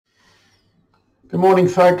Good morning,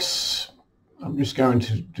 folks. I'm just going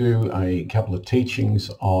to do a couple of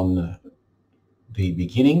teachings on the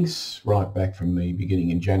beginnings, right back from the beginning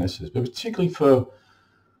in Genesis, but particularly for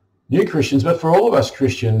new Christians, but for all of us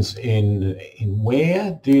Christians in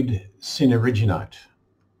where did sin originate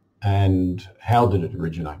and how did it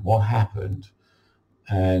originate, what happened,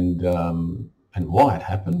 and why it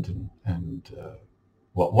happened, and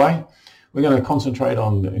what way. We're going to concentrate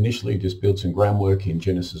on, initially just build some groundwork in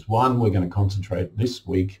Genesis 1. We're going to concentrate this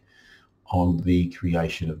week on the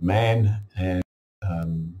creation of man and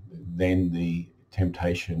then the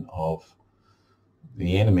temptation of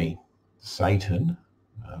the enemy, Satan,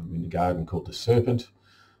 in the garden called the serpent,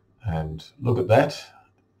 and look at that.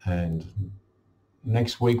 And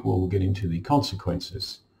next week we'll get into the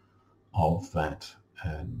consequences of that,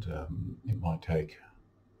 and it might take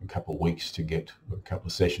a couple of weeks to get, a couple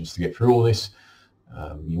of sessions to get through all this.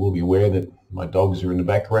 You will be aware that my dogs are in the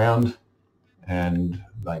background and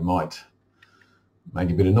they might make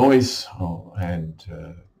a bit of noise,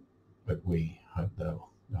 but we hope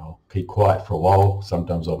they'll keep quiet for a while.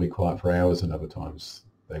 Sometimes I'll be quiet for hours and other times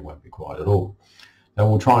they won't be quiet at all. Now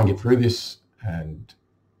we'll try and get through this, and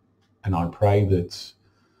I pray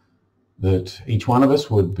that each one of us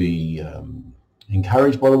would be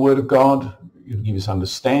encouraged by the Word of God. It'll give us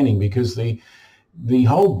understanding, because the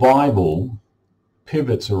whole Bible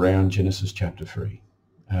pivots around Genesis chapter 3.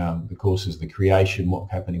 Of course, as the creation, what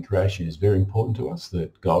happened in creation is very important to us,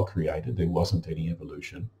 that God created. There wasn't any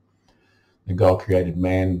evolution. That God created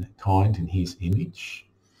mankind in his image,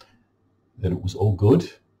 that it was all good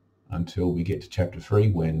until we get to chapter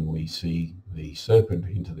 3 when we see the serpent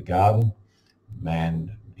into the garden.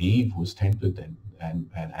 Eve was tempted and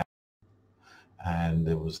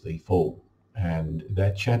there was the fall. And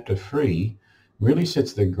that chapter 3 really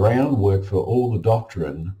sets the groundwork for all the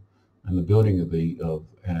doctrine and the building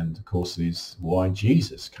and of course is why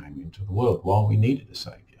Jesus came into the world, why we needed a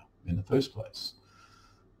Saviour in the first place.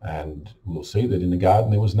 And we'll see that in the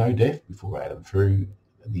garden there was no death before Adam. Through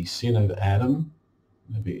the sin of Adam,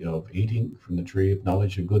 of eating from the tree of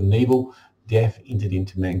knowledge of good and evil, death entered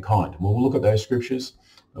into mankind. And we'll look at those scriptures,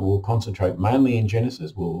 and we'll concentrate mainly in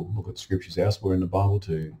Genesis. We'll look at scriptures elsewhere in the Bible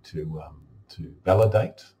to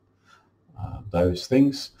validate those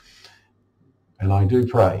things. And I do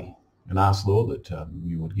pray and ask, Lord, that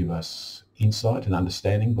you would give us insight and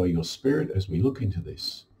understanding by your Spirit as we look into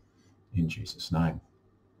this, in Jesus' name.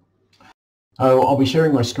 I'll be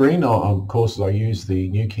sharing my screen. Of course, I use the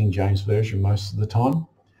New King James Version most of the time.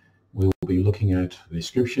 We'll be looking at the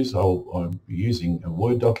scriptures. I'll be using a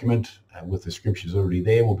Word document with the scriptures already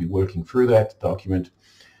there. We'll be working through that document.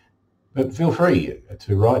 But feel free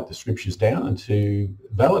to write the scriptures down and to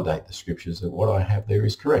validate the scriptures, that what I have there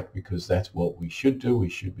is correct, because that's what we should do. We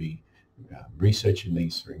should be researching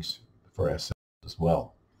these things for ourselves as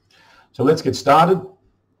well. So let's get started.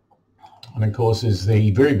 And of course, is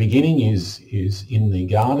the very beginning is in the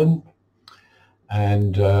garden.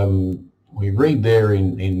 And we read there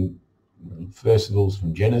in first of all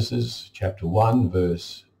from Genesis chapter 1,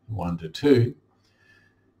 verse 1 to 2.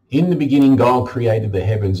 In the beginning, God created the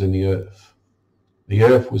heavens and the earth. The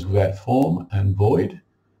earth was without form and void,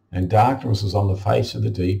 and darkness was on the face of the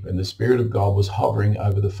deep, and the Spirit of God was hovering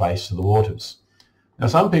over the face of the waters. Now,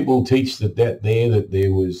 some people teach that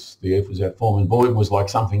the earth was without form and void was like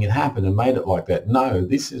something had happened and made it like that. No,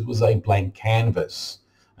 this was a blank canvas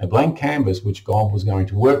which God was going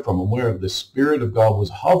to work from, and where the Spirit of God was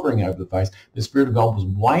hovering over the face, the Spirit of God was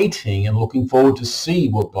waiting and looking forward to see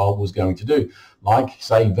what God was going to do. Like,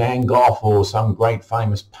 say, Van Gogh or some great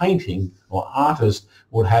famous painting or artist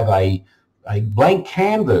would have a blank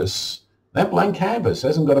canvas. That blank canvas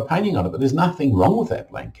hasn't got a painting on it, but there's nothing wrong with that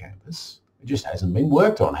blank canvas. It just hasn't been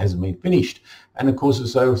worked on, hasn't been finished. And of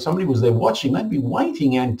course, so if somebody was there watching, they'd be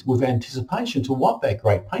waiting with anticipation to what that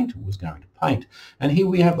great painter was going to paint. And here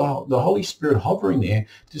we have the Holy Spirit hovering there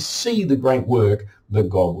to see the great work that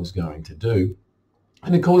God was going to do.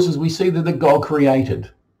 And of course, as we see that God created,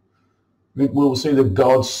 we'll see that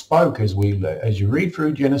God spoke. As you read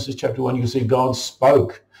through Genesis chapter 1, you'll see God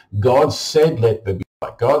spoke. God said, let there be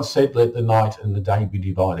light. God said, let the night and the day be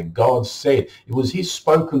divided. God said. It was his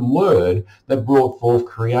spoken word that brought forth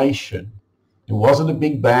creation. It wasn't a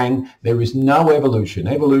big bang. There is no evolution.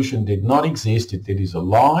 Evolution did not exist. It is a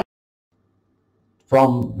lie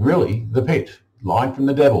from really the pit, lie from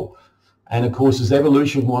the devil. And of course, as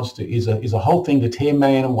evolution is a whole thing to tear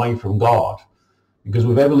man away from God. Because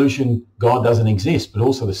with evolution, God doesn't exist. But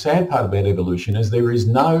also the sad part about evolution is there is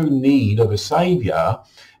no need of a saviour,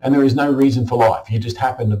 and there is no reason for life. You just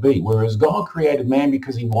happen to be. Whereas God created man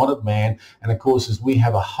because he wanted man. And of course, as we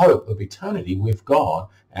have a hope of eternity with God,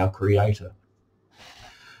 our creator.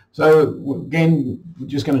 So again, we're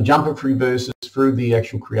just going to jump a few verses through the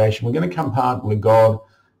actual creation. We're going to come part with God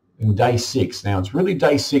in day 6. Now, it's really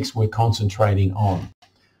day 6 we're concentrating on.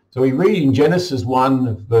 So we read in Genesis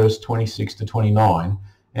 1, verse 26 to 29,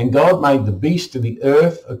 and God made the beast of the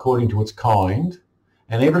earth according to its kind,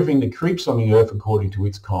 and everything that creeps on the earth according to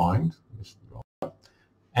its kind.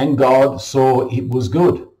 And God saw it was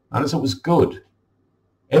good. Notice it was good.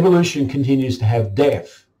 Evolution continues to have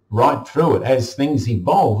death right through it. As things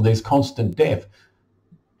evolve, there's constant death.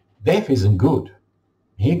 Death isn't good.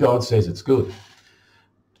 Here God says it's good.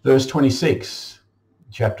 Verse 26,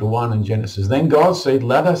 chapter 1 in Genesis. Then God said,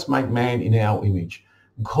 let us make man in our image.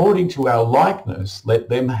 According to our likeness, let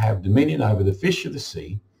them have dominion over the fish of the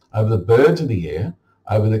sea, over the birds of the air,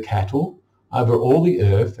 over the cattle, over all the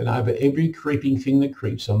earth, and over every creeping thing that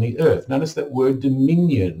creeps on the earth. Notice that word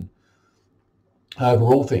dominion, over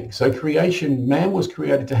all things. So creation, man was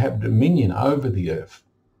created to have dominion over the earth.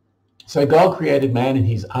 So God created man in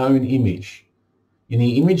his own image. In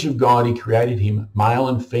the image of God, he created him, male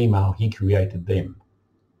and female, he created them.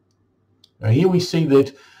 Now here we see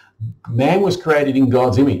that man was created in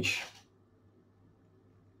God's image.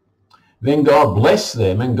 Then God blessed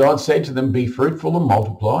them, and God said to them, be fruitful and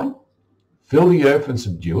multiply, fill the earth and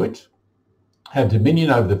subdue it, have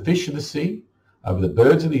dominion over the fish of the sea, over the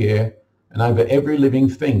birds of the air, and over every living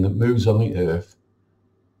thing that moves on the earth.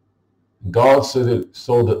 And God saw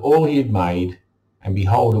that all he had made, and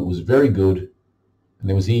behold, it was very good, and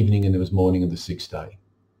there was evening and there was morning of the 6th day.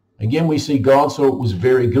 Again, we see God saw it was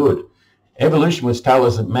very good. Evolution would tell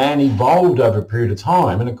us that man evolved over a period of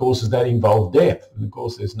time, and of course that involved death. And of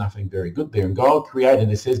course there's nothing very good there. And God created,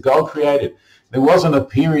 it says God created. There wasn't a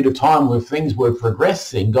period of time where things were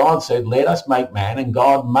progressing. God said, let us make man, and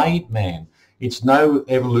God made man. It's no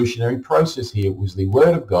evolutionary process here. It was the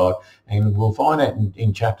word of God, and we'll find out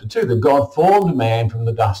in chapter 2 that God formed man from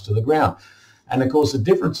the dust of the ground. And of course the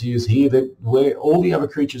difference is here that where all the other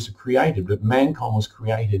creatures are created, but mankind was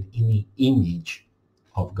created in the image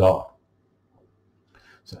of God.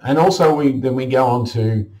 So, and also we go on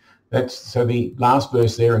to, so the last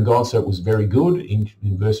verse there, and God saw it was very good in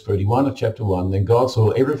verse 31 of chapter 1. Then God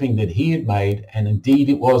saw everything that he had made, and indeed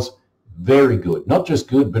it was very good. Not just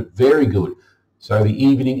good, but very good. So the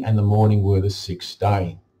evening and the morning were the 6th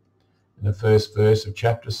day. In the first verse of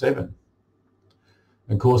chapter 7.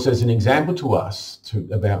 Of course, there's an example to us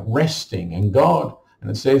about resting and God. And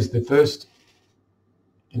it says the first,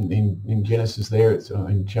 in Genesis there, it's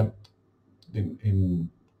in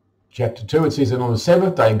chapter 2, it says that on the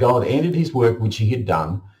 7th day God ended his work which he had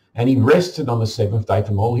done, and he rested on the 7th day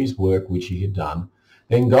from all his work which he had done.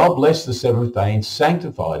 Then God blessed the 7th day and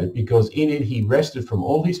sanctified it, because in it he rested from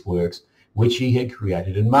all his works which he had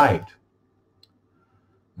created and made.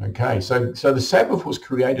 Okay, so the Sabbath was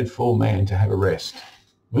created for man to have a rest.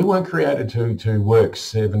 We weren't created to work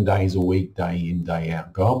 7 days a week, day in, day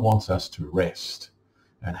out. God wants us to rest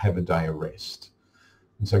and have a day of rest.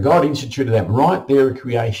 And so God instituted that right there at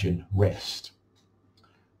creation, rest.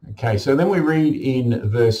 Okay, so then we read in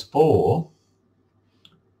verse 4.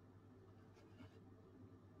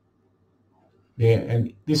 Yeah,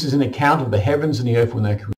 and this is an account of the heavens and the earth when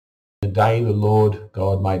they created. The day the Lord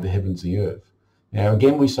God made the heavens and the earth. Now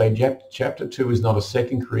again we say chapter 2 is not a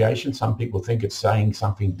second creation. Some people think it's saying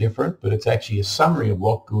something different, but it's actually a summary of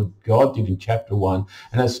what God did in chapter 1,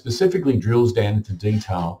 and it specifically drills down into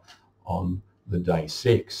detail on the day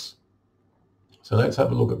 6. So let's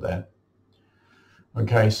have a look at that.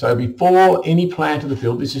 Okay, so before any plant of the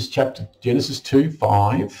field, this is Genesis 2,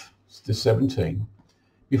 5 to 17.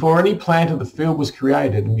 Before any plant of the field was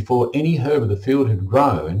created, and before any herb of the field had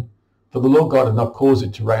grown, for the Lord God had not caused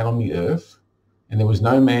it to rain on the earth, and there was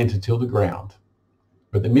no man to till the ground.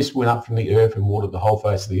 But the mist went up from the earth and watered the whole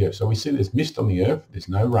face of the earth. So we see there's mist on the earth, there's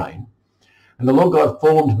no rain. And the Lord God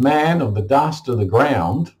formed man of the dust of the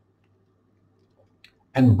ground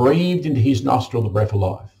and breathed into his nostril the breath of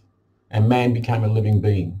life. And man became a living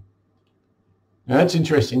being. Now that's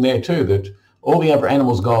interesting there too, that all the other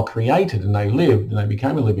animals God created and they lived and they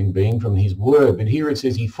became a living being from his word. But here it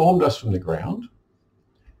says he formed us from the ground,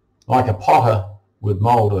 like a potter would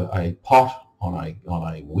mould a pot on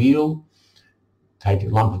a wheel, take a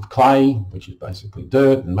lump of clay, which is basically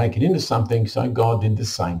dirt, and make it into something. So God did the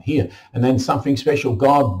same here. And then something special,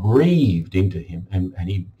 God breathed into him and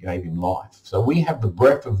he gave him life. So we have the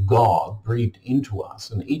breath of God breathed into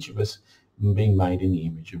us, and each of us being made in the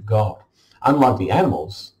image of God. Unlike the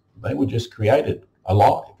animals, they were just created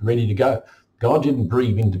alive, ready to go. God didn't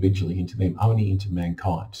breathe individually into them, only into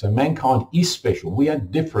mankind. So mankind is special. We are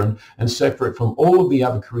different and separate from all of the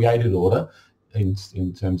other created order in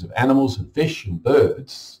terms of animals and fish and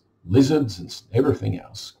birds, lizards and everything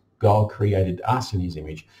else. God created us in his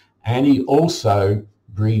image, and he also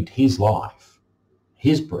breathed his life,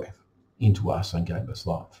 his breath, into us and gave us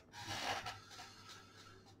life.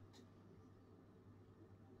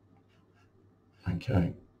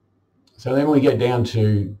 Okay. So then we get down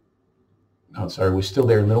to, we're still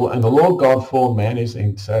there in the middle. And the Lord God formed man,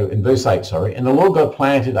 in verse 8, and the Lord God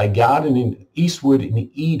planted a garden in eastward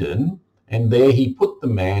in Eden, and there he put the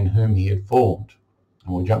man whom he had formed.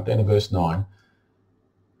 And we'll jump down to verse 9.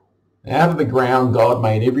 Out of the ground God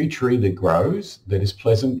made every tree that grows, that is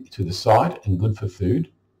pleasant to the sight and good for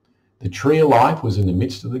food. The tree of life was in the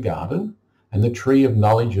midst of the garden, and the tree of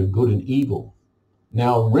knowledge of good and evil.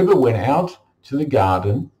 Now a river went out to the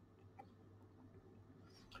garden,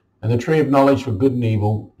 and the tree of knowledge for good and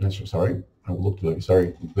evil, verse 10.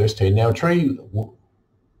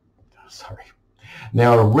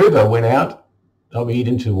 Now a river went out of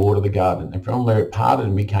Eden to water the garden, and from there it parted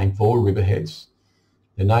and became 4 riverheads.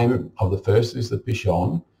 The name of the first is the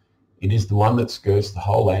Pishon. It is the one that skirts the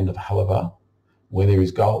whole land of Halavah, where there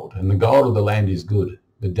is gold, and the gold of the land is good.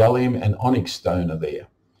 The bdellium and onyx stone are there.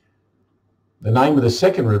 The name of the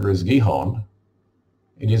second river is Gihon.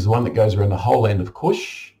 It is the one that goes around the whole land of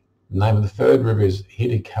Cush. The name of the third river is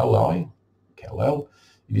Hiddekelel.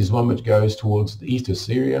 It is one which goes towards the east of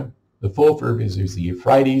Syria. The fourth river is the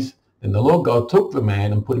Euphrates. Then the Lord God took the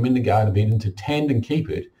man and put him in the garden of Eden to tend and keep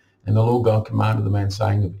it. And the Lord God commanded the man,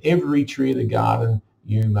 saying, of every tree of the garden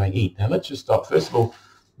you may eat. Now let's just stop. First of all,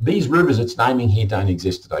 these rivers it's naming here don't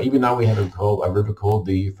exist today. Even though we have a river called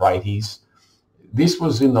the Euphrates, this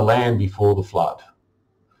was in the land before the flood.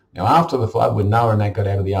 Now after the flood, when Noah and that got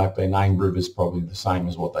out of the ark, they named rivers probably the same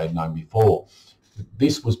as what they'd known before.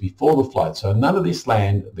 This was before the flood. So none of this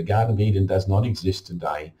land, the Garden of Eden, does not exist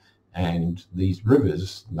today. And these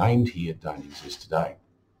rivers named here don't exist today.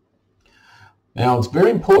 Now it's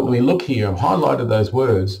very important we look here. I've highlighted those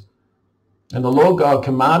words. And the Lord God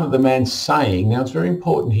commanded the man, saying, now it's very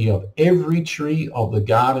important here, of every tree of the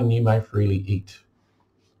garden you may freely eat.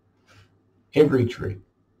 Every tree.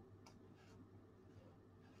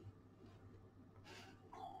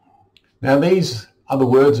 Now these are the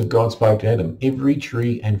words of God spoke to Adam. Every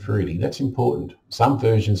tree and freely. That's important. Some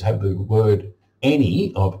versions have the word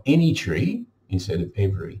any, of any tree, instead of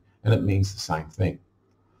every, and it means the same thing.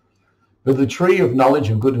 But the tree of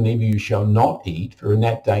knowledge of good and evil you shall not eat, for in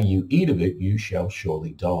that day you eat of it, you shall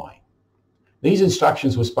surely die. These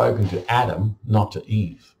instructions were spoken to Adam, not to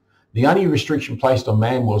Eve. The only restriction placed on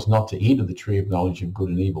man was not to eat of the tree of knowledge of good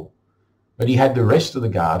and evil. But he had the rest of the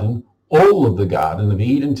garden, all of the garden of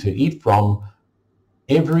Eden, to eat from.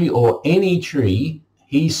 Every or any tree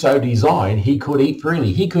he so desired, he could eat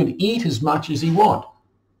freely. He could eat as much as he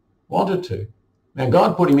wanted to. Now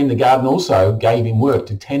God put him in the garden, also gave him work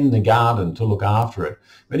to tend the garden, to look after it.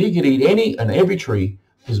 But he could eat any and every tree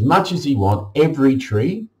as much as he wanted, every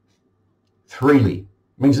tree, freely.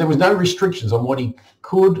 It means there was no restrictions on what he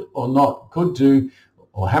could or not could do,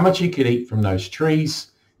 or how much he could eat from those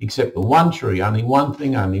trees, except the one tree, only one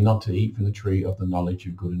thing only, not to eat from the tree of the knowledge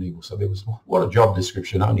of good and evil. So there was, what a job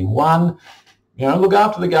description, only one. Look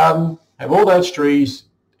after the garden, have all those trees,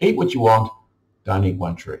 eat what you want, don't eat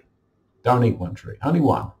one tree. Don't eat one tree, only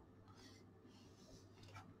one.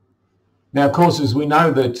 Now, of course, as we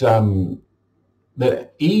know that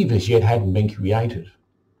that Eve as yet hadn't been created.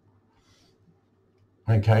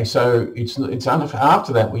 Okay, so it's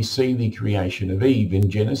after that we see the creation of Eve in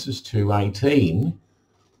Genesis 2:18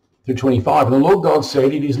 through 25. And the Lord God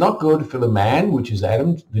said, it is not good for the man, which is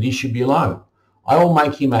Adam, that he should be alone. I will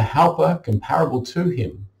make him a helper comparable to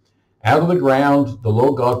him. Out of the ground, the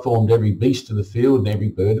Lord God formed every beast of the field and every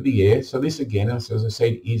bird of the air. So this again, as I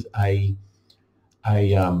said, is a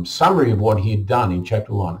summary of what he had done in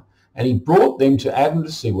chapter 1. And he brought them to Adam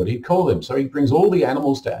to see what he'd call them. So he brings all the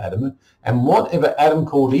animals to Adam, and whatever Adam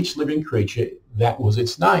called each living creature, that was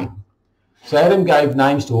its name. So Adam gave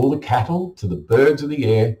names to all the cattle, to the birds of the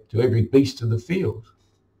air, to every beast of the field.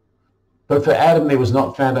 But for Adam there was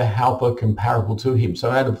not found a helper comparable to him.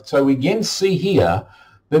 So we again see here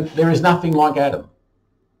that there is nothing like Adam.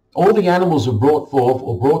 All the animals were brought forth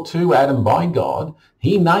or brought to Adam by God.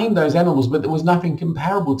 He named those animals, but there was nothing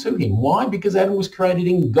comparable to him. Why? Because Adam was created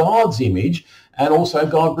in God's image, and also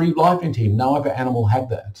God breathed life into him. No other animal had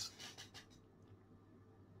that.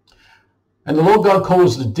 And the Lord God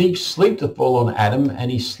caused a deep sleep to fall on Adam, and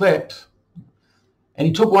he slept. And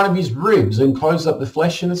he took one of his ribs and closed up the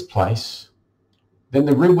flesh in its place. Then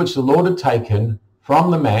the rib which the Lord had taken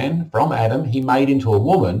from the man, from Adam, he made into a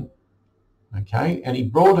woman. Okay, and he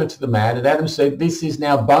brought her to the man, and Adam said, this is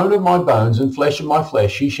now bone of my bones and flesh of my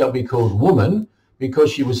flesh. She shall be called woman,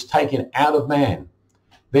 because she was taken out of man.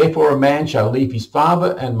 Therefore a man shall leave his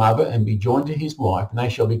father and mother and be joined to his wife, and they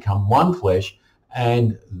shall become one flesh.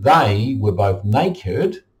 And they were both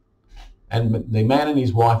naked, and the man and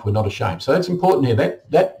his wife were not ashamed. So that's important here.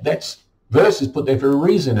 That's verse is put there for a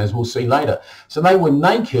reason, as we'll see later. So they were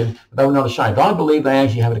naked, but they were not ashamed. I believe they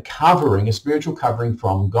actually have a covering, a spiritual covering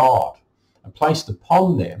from God, placed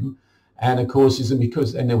upon them. And of course,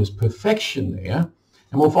 and there was perfection there.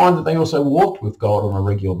 And we'll find that they also walked with God on a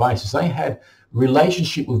regular basis. They had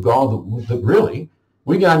relationship with God that really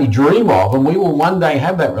we can only dream of, and we will one day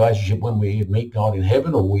have that relationship when we meet God in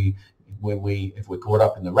heaven, or if we're caught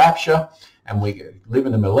up in the rapture and we live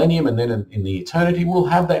in the millennium, and then in the eternity, we'll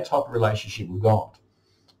have that type of relationship with God.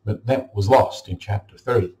 But that was lost in chapter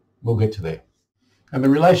 3. We'll get to there. And the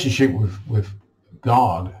relationship with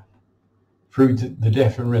God through the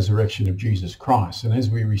death and resurrection of Jesus Christ, and as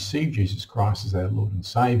we receive Jesus Christ as our Lord and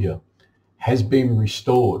Saviour, has been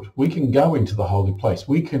restored. We can go into the holy place.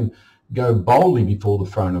 We can go boldly before the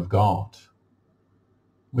throne of God.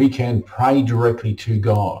 We can pray directly to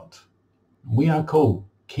God. We are called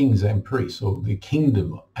kings and priests, or the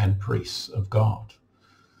kingdom and priests of God.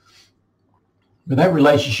 But that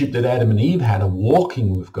relationship that Adam and Eve had of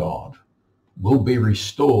walking with God will be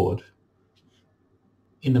restored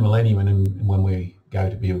in the millennium and when we go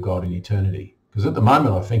to be with God in eternity. Because at the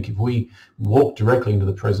moment, I think if we walk directly into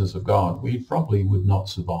the presence of God, we probably would not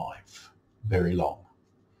survive very long.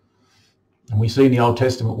 And we see in the Old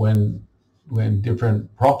Testament when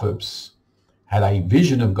different prophets had a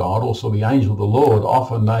vision of God, also the angel of the Lord,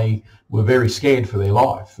 often they were very scared for their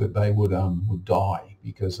life, that they would die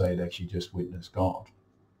because they had actually just witnessed God.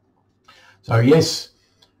 So yes,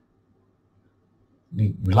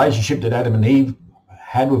 the relationship that Adam and Eve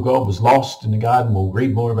had with God was lost in the garden. We'll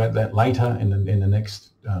read more about that later in the next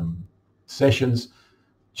sessions.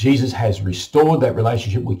 Jesus has restored that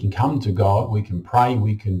relationship. We can come to God, we can pray,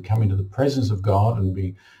 we can come into the presence of God,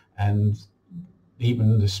 and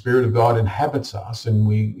even the Spirit of God inhabits us, and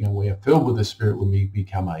we are filled with the Spirit when we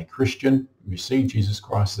become a Christian, receive Jesus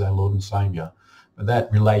Christ as our Lord and Saviour. But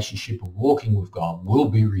that relationship of walking with God will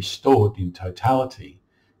be restored in totality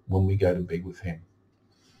when we go to be with Him.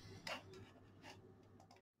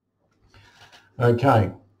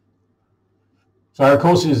 Okay. So of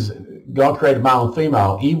course, God created male and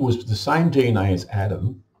female. Eve was the same DNA as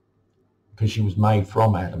Adam because she was made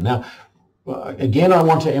from Adam. Now, again, I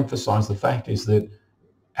want to emphasize the fact is that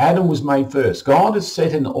Adam was made first. God has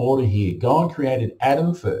set an order here. God created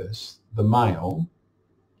Adam first, the male.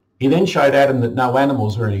 He then showed Adam that no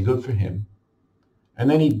animals were any good for him. And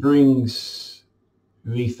then he brings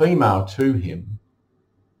the female to him.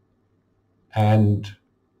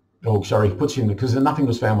 He puts him, because nothing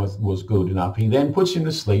was found was good enough. He then puts him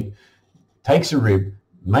to sleep, takes a rib,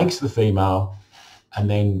 makes the female, and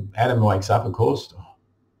then Adam wakes up, of course.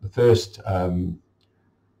 The first time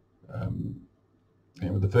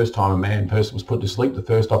a person was put to sleep, the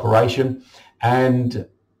first operation, and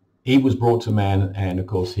Eve was brought to man, and of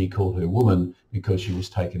course he called her woman because she was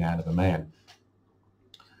taken out of a man.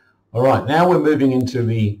 All right, now we're moving into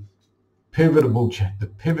the pivotal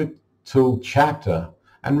chapter,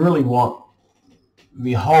 and really what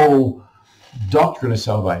the whole doctrine of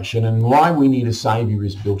salvation and why we need a Saviour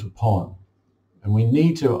is built upon. And we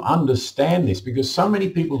need to understand this because so many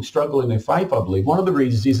people struggle in their faith, I believe. One of the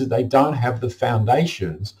reasons is that they don't have the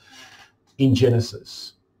foundations in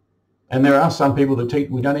Genesis. And there are some people that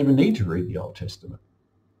teach we don't even need to read the Old Testament.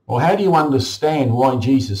 Well, how do you understand why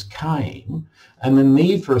Jesus came and the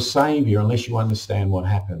need for a Saviour unless you understand what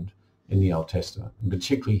happened in the Old Testament, and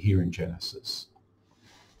particularly here in Genesis?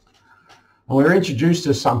 And we're introduced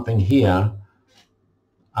to something here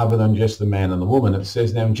other than just the man and the woman. It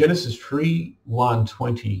says now in Genesis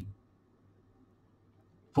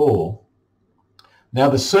 3:1-24, now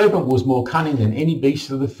the serpent was more cunning than any beast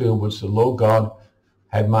of the field which the Lord God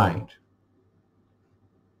had made.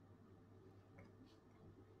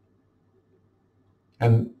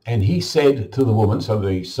 And he said to the woman, so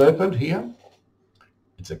the serpent here,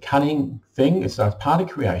 it's a cunning thing. It's a part of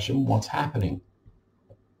creation. What's happening?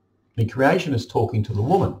 The creation is talking to the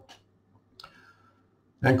woman.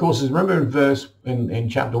 Now, of course, remember in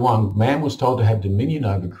chapter 1, man was told to have dominion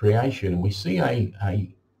over creation, and we see a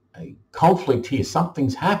conflict here.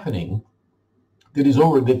 Something's happening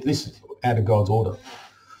that this is out of God's order.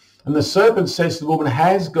 And the serpent says to the woman,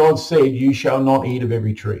 has God said you shall not eat of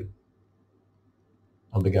every tree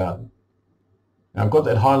of the garden? Now, I've got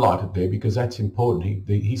that highlighted there because that's important.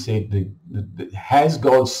 He said, has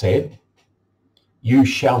God said you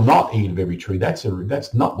shall not eat of every tree? That's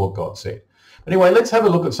not what God said. But anyway, let's have a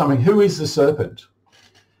look at something. Who is the serpent?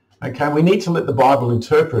 Okay, we need to let the Bible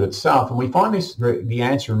interpret itself, and we find this the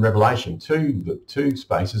answer in Revelation, two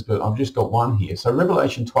spaces, but I've just got one here. So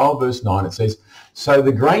Revelation 12 verse 9, it says, "So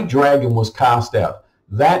the great dragon was cast out,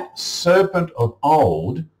 that serpent of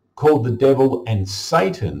old, called the devil and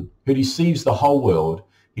Satan, who deceives the whole world.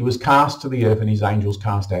 He was cast to the earth, and his angels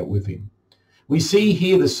cast out with him." We see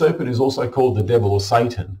here the serpent is also called the devil or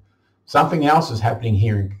Satan. Something else is happening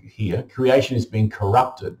here. Creation is being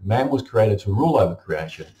corrupted. Man was created to rule over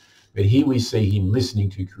creation. But here we see him listening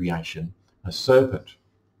to creation, a serpent.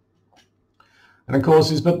 And of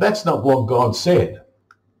course, but that's not what God said.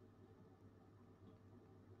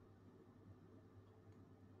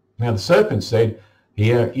 Now the serpent said,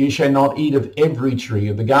 here, "You shall not eat of every tree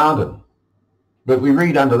of the garden." But we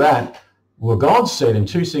read under that, well, God said in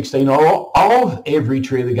 2:16, "Of every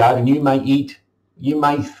tree of the garden you may eat, you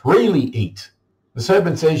may freely eat." The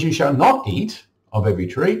serpent says, "You shall not eat of every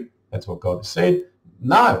tree." That's what God has said.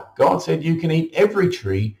 No, God said you can eat every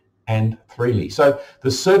tree and freely. So the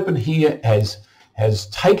serpent here has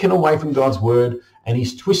taken away from God's word, and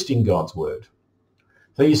he's twisting God's word.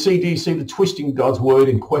 So do you see the twisting God's word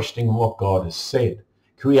and questioning what God has said,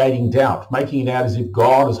 creating doubt, making it out as if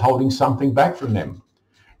God is holding something back from them.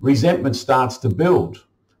 Resentment starts to build.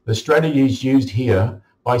 The strategies used here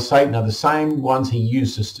by Satan are the same ones he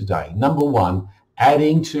uses today. Number one,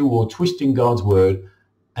 adding to or twisting God's word,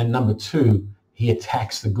 and number two, he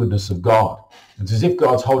attacks the goodness of God. It's as if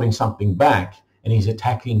God's holding something back and he's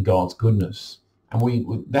attacking God's goodness.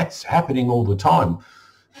 And that's happening all the time.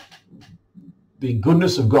 The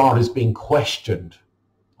goodness of God is being questioned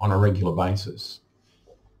on a regular basis.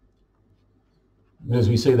 And as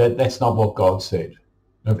we see that's not what God said.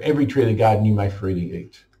 Of every tree of the garden you may freely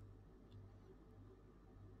eat.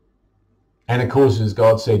 And of course, as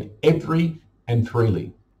God said, every and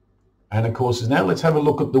freely. And of course, now let's have a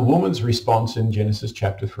look at the woman's response in Genesis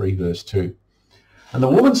chapter 3, verse 2. "And the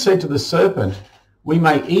woman said to the serpent, we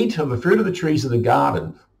may eat of the fruit of the trees of the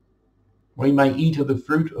garden. We may eat of the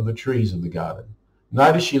fruit of the trees of the garden."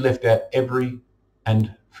 Notice she left out every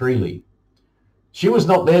and freely. She was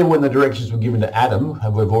not there when the directions were given to Adam,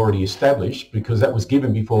 as we've already established, because that was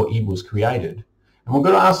given before Eve was created. And we're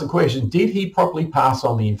going to ask the question, did he properly pass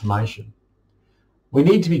on the information? We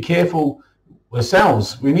need to be careful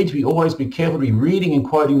ourselves. We need to always be careful to be reading and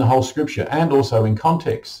quoting the whole scripture, and also in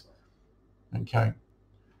context. Okay.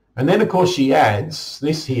 And then, of course, she adds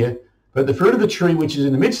this here, "But the fruit of the tree which is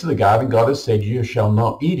in the midst of the garden, God has said, you shall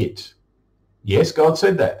not eat it." Yes, God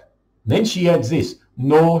said that. And then she adds this,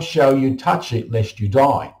 "Nor shall you touch it, lest you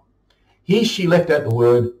die." Here she's left out the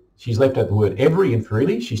word every and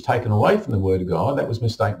freely. She's taken away from the word of God. That was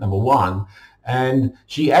mistake number one. And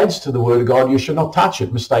she adds to the word of God, "You shall not touch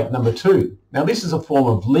it," mistake number two. Now this is a form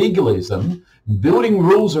of legalism, building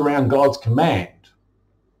rules around God's command.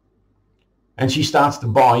 And she starts to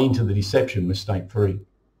buy into the deception, mistake three.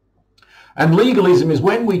 And legalism is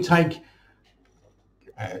when we take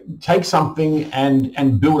something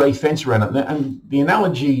and build a fence around it. And the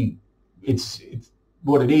analogy, it's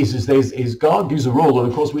what it is God gives a rule, and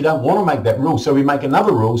of course we don't want to make that rule, so we make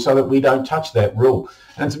another rule so that we don't touch that rule.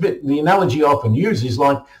 And it's the analogy I often use is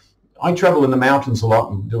like, I travel in the mountains a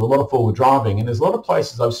lot and do a lot of forward driving, and there's a lot of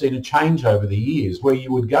places I've seen a change over the years where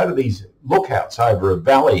you would go to these lookouts over a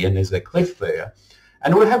valley and there's a cliff there,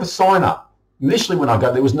 and it would have a sign up. Initially when I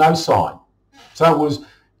go, there was no sign. So it was,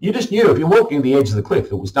 you just knew if you're walking at the edge of the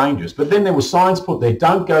cliff, it was dangerous. But then there were signs put there,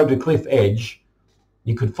 "Don't go to cliff edge,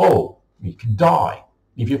 you could fall, you could die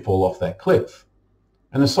if you fall off that cliff."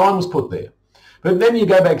 And the sign was put there. But then you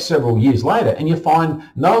go back several years later and you find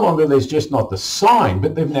no longer there's just not the sign,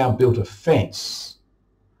 but they've now built a fence.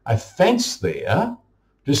 A fence there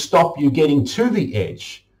to stop you getting to the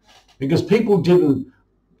edge, because people didn't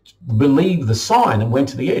believe the sign and went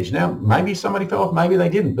to the edge. Now, maybe somebody fell off, maybe they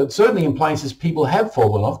didn't, but certainly in places people have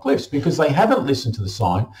fallen off cliffs because they haven't listened to the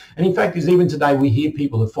sign. And in fact, even today we hear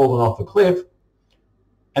people have fallen off a cliff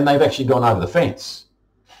and they've actually gone over the fence.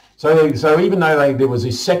 So even though there was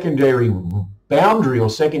a secondary boundary or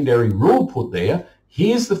secondary rule put there,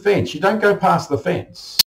 here's the fence. You don't go past the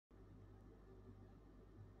fence.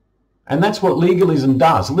 And that's what legalism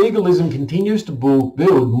does. Legalism continues to build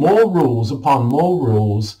more rules upon more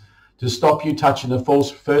rules to stop you touching the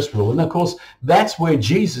first rule. And of course, that's where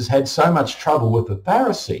Jesus had so much trouble with the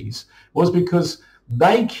Pharisees, was because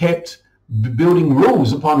they kept building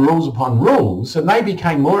rules upon rules upon rules, and they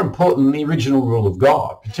became more important than the original rule of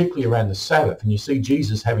God, particularly around the Sabbath. And you see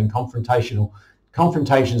Jesus having confrontations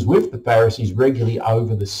with the Pharisees regularly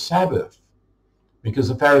over the Sabbath, because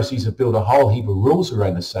the Pharisees have built a whole heap of rules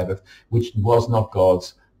around the Sabbath, which was not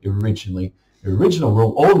God's original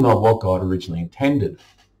rule, or not what God originally intended.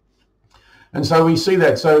 And so we see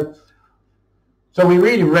that. So we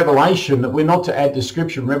read in Revelation that we're not to add to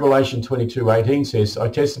Scripture. Revelation 22:18 says, I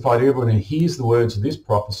testify to everyone who hears the words of this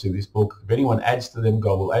prophecy, this book. If anyone adds to them,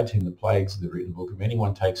 God will add to him the plagues of the written book. If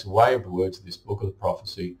anyone takes away of the words of this book of the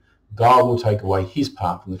prophecy, God will take away his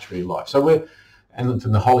part from the tree of life. And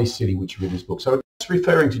from the holy city which is in this book. So it's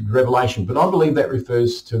referring to Revelation, but I believe that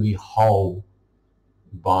refers to the whole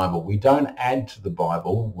Bible. We don't add to the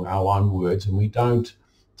Bible our own words, and we don't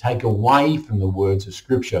take away from the words of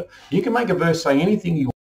Scripture. You can make a verse say anything you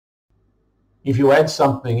want if you add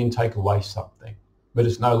something and take away something, but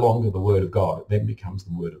it's no longer the word of God. It then becomes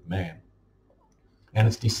the word of man. And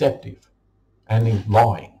it's deceptive and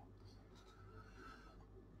lying.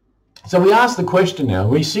 So we ask the question now,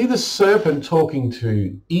 we see the serpent talking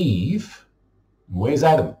to Eve. Where's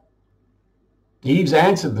Adam? Eve's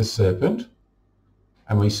answered the serpent,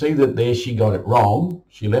 and we see that there she got it wrong.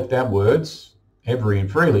 She left out words, every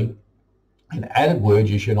and freely, and added words,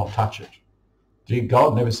 you should not touch it.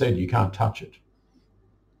 God never said you can't touch it.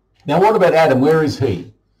 Now what about Adam? Where is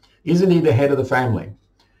he? Isn't he the head of the family?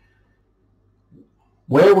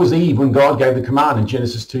 Where was Eve when God gave the command in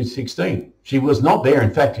Genesis 2:16? She was not there.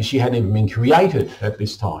 In fact, she hadn't even been created at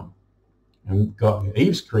this time. And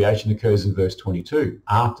Eve's creation occurs in verse 22,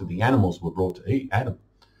 after the animals were brought to Adam.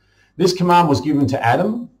 This command was given to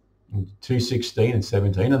Adam in 2:16 and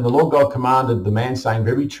 17. And the Lord God commanded the man, saying, of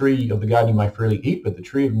every tree of the garden you may freely eat, but the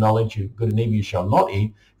tree of knowledge of good and evil you shall not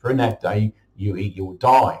eat, for in that day you eat, you will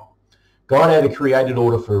die. God had a created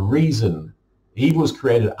order for a reason. Eve was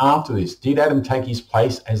created after this. Did Adam take his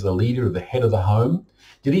place as the leader of the head of the home?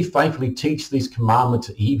 Did he faithfully teach these commandments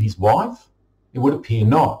to Eve, his wife? It would appear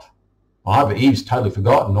not. Either Eve's totally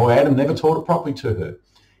forgotten, or Adam never taught it properly to her.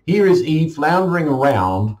 Here is Eve floundering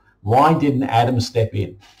around. Why didn't Adam step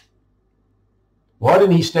in? Why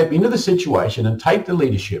didn't he step into the situation and take the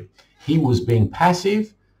leadership? He was being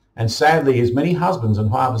passive, and sadly, as many husbands and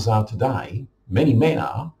fathers are today, many men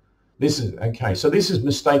are. This is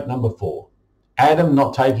mistake number 4. Adam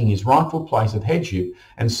not taking his rightful place of headship,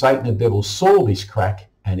 and Satan the devil saw this crack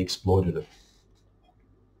and exploited it.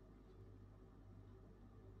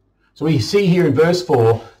 So we see here in verse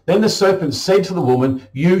 4, then the serpent said to the woman,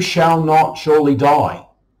 you shall not surely die.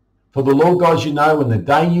 For the Lord God you know, when the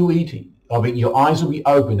day you eat of it, your eyes will be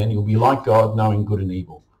opened and you'll be like God, knowing good and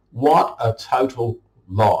evil. What a total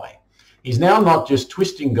lie. He's now not just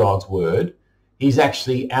twisting God's word. He's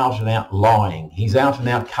actually out and out lying. He's out and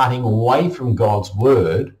out cutting away from God's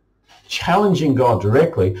word, challenging God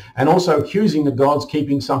directly, and also accusing that God's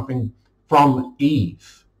keeping something from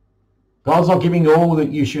Eve. God's not giving you all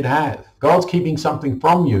that you should have. God's keeping something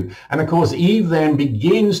from you. And of course, Eve then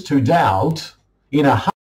begins to doubt in her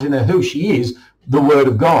heart, in her who she is, the word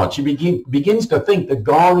of God. She begins to think that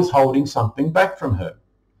God is holding something back from her,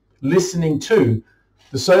 listening to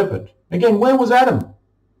the serpent. Again, where was Adam?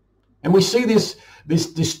 And we see this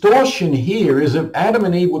distortion here is that Adam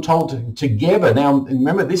and Eve were told together. Now,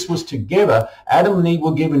 remember, this was together. Adam and Eve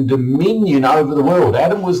were given dominion over the world.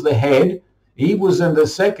 Adam was the head. Eve was in the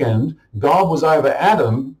second. God was over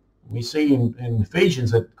Adam. We see in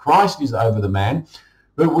Ephesians that Christ is over the man.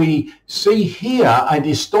 But we see here a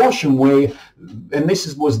distortion where, and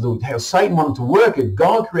this was how Satan wanted to work it.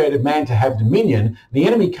 God created man to have dominion. The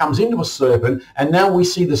enemy comes into a serpent, and now we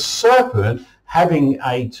see the serpent having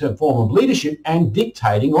a form of leadership and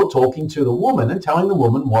dictating or talking to the woman and telling the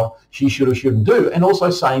woman what she should or shouldn't do, and also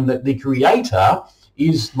saying that the Creator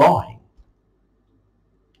is lying.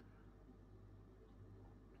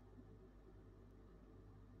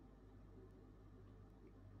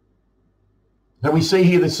 Now we see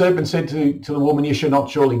here the serpent said to the woman, you shall not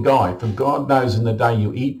surely die, for God knows in the day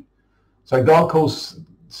you eat. So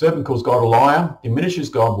serpent calls God a liar, diminishes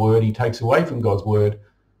God's word, he takes away from God's word,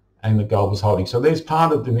 and that God was holding. So there's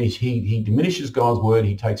part of he diminishes God's word,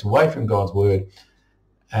 he takes away from God's word,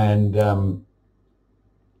 and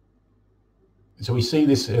so we see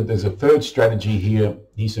this, there's a third strategy here,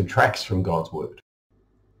 he subtracts from God's word,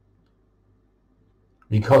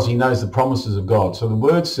 because he knows the promises of God. So the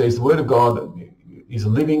word says, the word of God is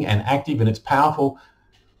living and active and it's powerful.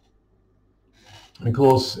 And of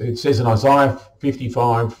course, it says in Isaiah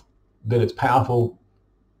 55 that it's powerful.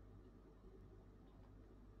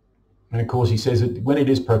 And of course, he says that when it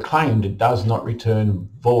is proclaimed, it does not return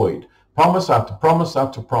void. Promise after promise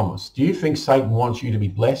after promise. Do you think Satan wants you to be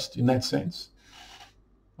blessed in that sense?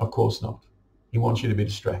 Of course not. He wants you to be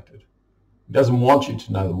distracted. He doesn't want you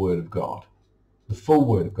to know the word of God, the full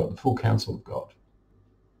word of God, the full counsel of God.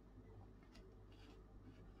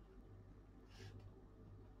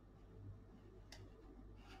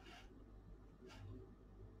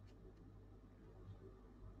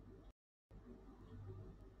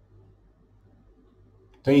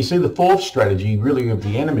 So you see the fourth strategy really of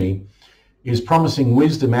the enemy is promising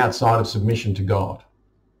wisdom outside of submission to God.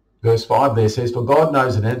 Verse 5 there says, "For God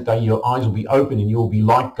knows that in that day your eyes will be open and you will be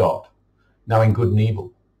like God, knowing good and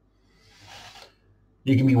evil."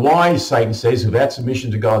 You can be wise, Satan says, without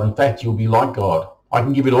submission to God. In fact, you'll be like God. I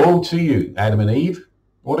can give it all to you, Adam and Eve.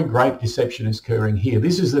 What a great deception is occurring here.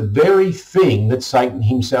 This is the very thing that Satan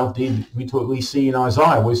himself did. We see in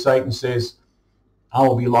Isaiah where Satan says, "I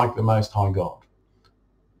will be like the Most High God."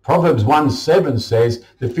 Proverbs 1:7 says,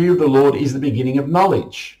 "The fear of the Lord is the beginning of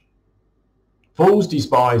knowledge." Fools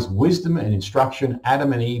despise wisdom and instruction.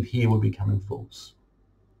 Adam and Eve here were becoming fools.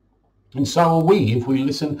 And so are we if we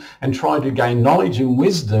listen and try to gain knowledge and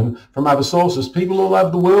wisdom from other sources. People all over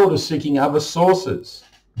the world are seeking other sources,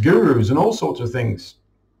 gurus and all sorts of things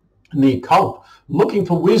in the occult, looking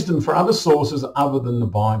for wisdom for other sources other than the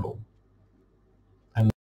Bible.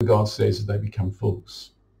 And God says that they become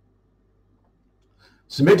fools.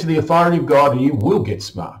 Submit to the authority of God and you will get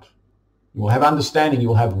smart. You will have understanding, you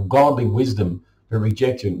will have godly wisdom, but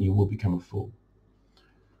reject it and you will become a fool.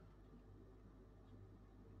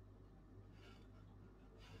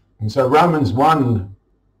 And so Romans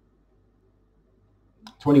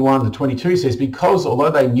 1:21 to 22 says, "Because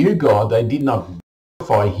although they knew God, they did not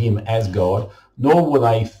glorify him as God, nor were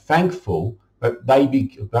they thankful, but they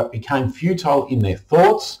became futile in their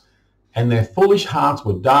thoughts, and their foolish hearts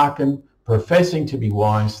were darkened. Professing to be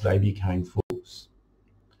wise, they became fools."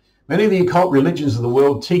 Many of the occult religions of the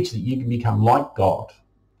world teach that you can become like God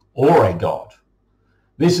or a God.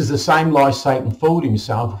 This is the same lie Satan fooled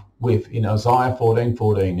himself with in Isaiah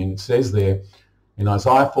 14:14. And it says there in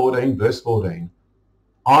Isaiah 14, verse 14,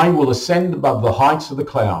 "I will ascend above the heights of the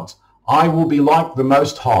clouds. I will be like the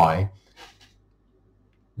Most High."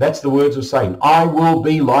 That's the words of Satan. I will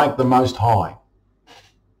be like the Most High.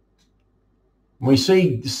 We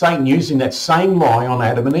see Satan using that same lie on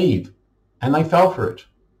Adam and Eve, and they fell for it.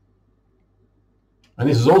 And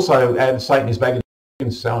this is also, Satan is back in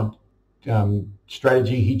sound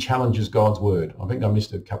strategy. He challenges God's word. I think I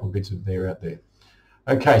missed a couple of bits of there out there.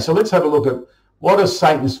 Okay, so let's have a look at what are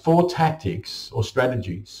Satan's four tactics or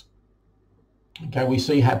strategies. Okay, we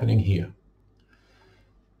see happening here.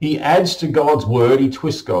 He adds to God's word, he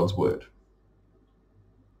twists God's word.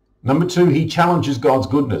 Number two, he challenges God's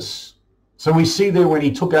goodness. So we see there when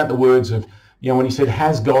he took out the words of, when he said,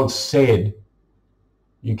 "Has God said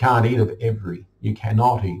you can't eat of you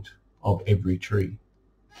cannot eat of every tree?"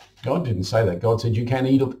 God didn't say that. God said you can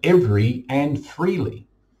eat of every and freely.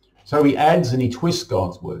 So he adds and he twists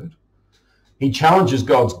God's word. He challenges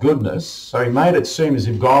God's goodness. So he made it seem as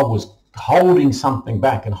if God was holding something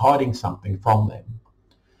back and hiding something from them.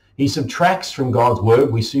 He subtracts from God's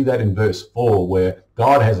word. We see that in verse 4 where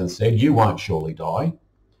God hasn't said, "You won't surely die."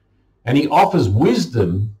 And he offers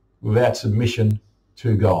wisdom without submission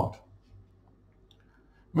to God.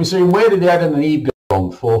 We see, where did Adam and Eve go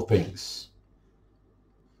wrong? Four things.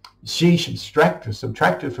 She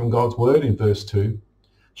subtracted from God's word in verse 2.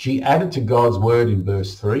 She added to God's word in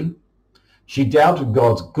verse 3. She doubted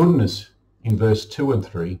God's goodness in verse 2 and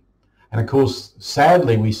 3. And of course,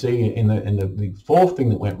 sadly, we see in the fourth thing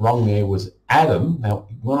that went wrong there was Adam. Now,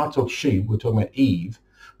 when I talk she, we're talking about Eve.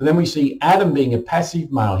 But then we see Adam being a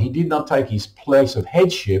passive male. He did not take his place of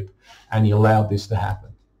headship, and he allowed this to happen.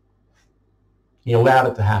 He allowed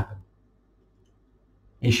it to happen.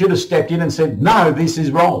 He should have stepped in and said, "No, this is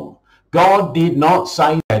wrong. God did not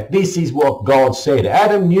say that. This is what God said."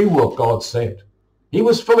 Adam knew what God said. He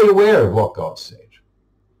was fully aware of what God said,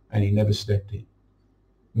 and he never stepped in.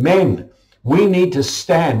 Men, we need to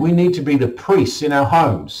stand. We need to be the priests in our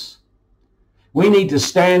homes. We need to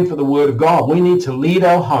stand for the word of God. We need to lead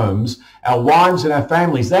our homes, our wives and our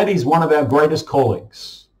families. That is one of our greatest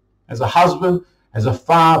callings. As a husband, as a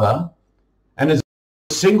father, and as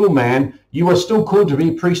a single man, you are still called to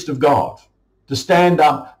be a priest of God, to stand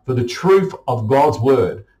up for the truth of God's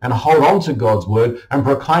word and hold on to God's word and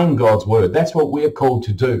proclaim God's word. That's what we are called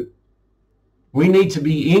to do. We need to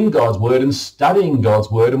be in God's word and studying God's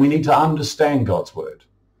word, and we need to understand God's word.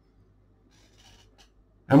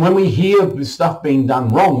 And when we hear this stuff being done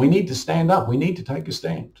wrong, we need to stand up. We need to take a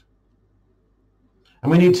stand. And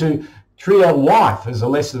we need to treat our wife as a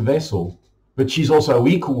lesser vessel, but she's also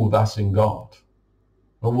equal with us in God.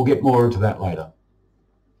 But we'll get more into that later.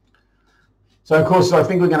 So, of course, I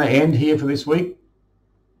think we're going to end here for this week.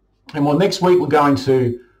 And well, next week we're going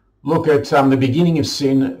to look at the beginning of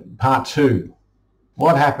sin, part 2.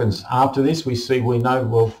 What happens after this? We know,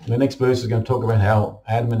 well, the next verse is going to talk about how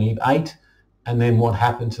Adam and Eve ate, and then what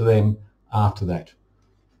happened to them after that.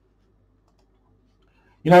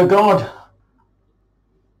 God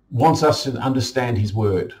wants us to understand his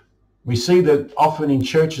word. We see that often in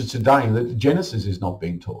churches today that Genesis is not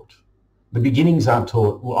being taught. The beginnings aren't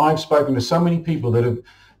taught. Well, I've spoken to so many people that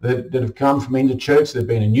have come from into church. They've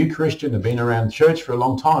been a new Christian. They've been around church for a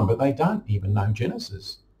long time, but they don't even know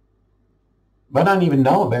Genesis. They don't even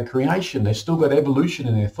know about creation. They've still got evolution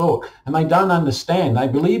in their thought, and they don't understand. They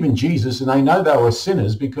believe in Jesus, and they know they were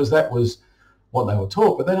sinners because that was what they were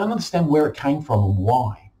taught, but they don't understand where it came from and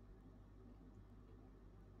why.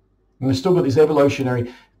 And they've still got this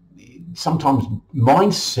evolutionary, sometimes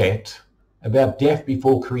mindset about death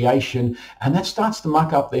before creation, and that starts to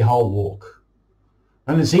muck up their whole walk.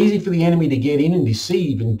 And it's easy for the enemy to get in and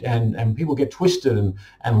deceive, and people get twisted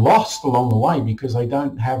and lost along the way because they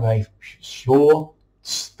don't have a sure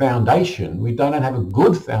foundation. We don't have a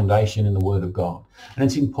good foundation in the Word of God. And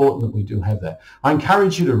it's important that we do have that. I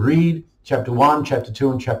encourage you to read chapter 1, chapter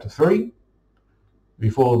 2, and chapter 3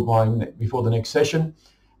 before the next session.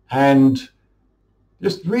 And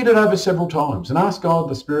just read it over several times and ask God,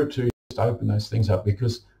 the Spirit, to just open those things up,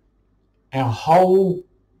 because our whole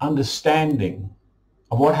understanding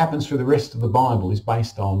of what happens through the rest of the Bible is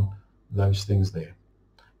based on those things there.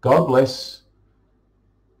 God bless.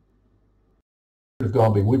 The Spirit of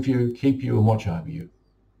God be with you, keep you, and watch over you,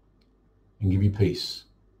 and give you peace.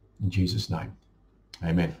 In Jesus' name,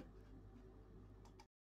 amen.